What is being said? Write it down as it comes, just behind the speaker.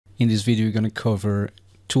In this video we're going to cover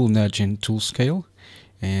tool nudge and tool scale,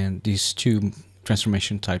 and these two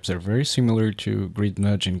transformation types are very similar to grid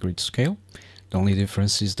nudge and grid scale. The only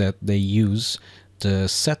difference is that they use the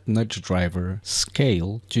set nudge driver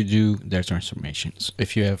scale to do their transformations.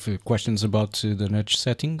 If you have questions about the nudge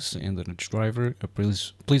settings and the nudge driver,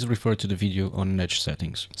 please refer to the video on nudge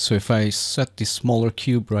settings. So if I set this smaller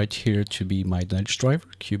cube right here to be my nudge driver,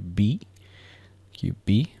 cube B,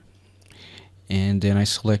 and then I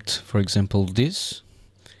select, for example, this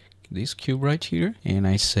cube right here, and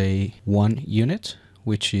I say 1 unit,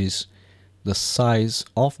 which is the size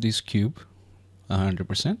of this cube,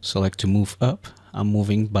 100%. Select to move up, I'm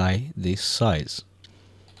moving by this size,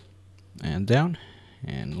 and down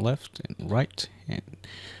and left and right, and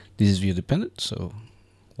this is view dependent, so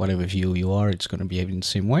whatever view you are, it's going to behave in the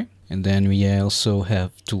same way. And then we also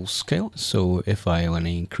have tool scale. So if I want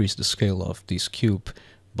to increase the scale of this cube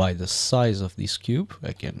by the size of this cube,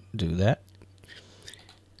 I can do that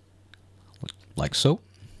like so.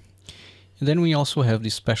 And then we also have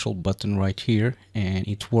this special button right here, and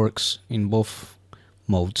it works in both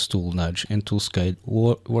modes, tool nudge and tool scale.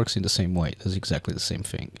 Works in the same way, does exactly the same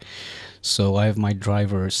thing. So I have my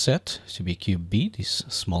driver set to be cube B, this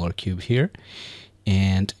smaller cube here,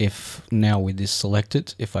 and if now with this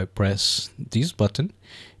selected, if I press this button,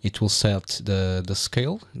 it will set the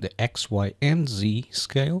scale, the X, Y and Z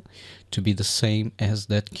scale, to be the same as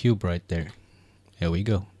that cube right there. There we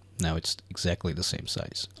go. Now it's exactly the same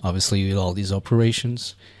size. Obviously, with all these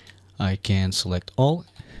operations, I can select all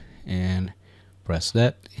and press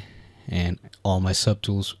that, and all my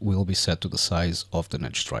subtools will be set to the size of the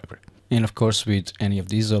nudge driver. And of course, with any of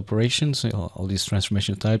these operations, all these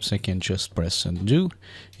transformation types, I can just press undo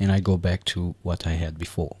and I go back to what I had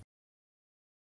before.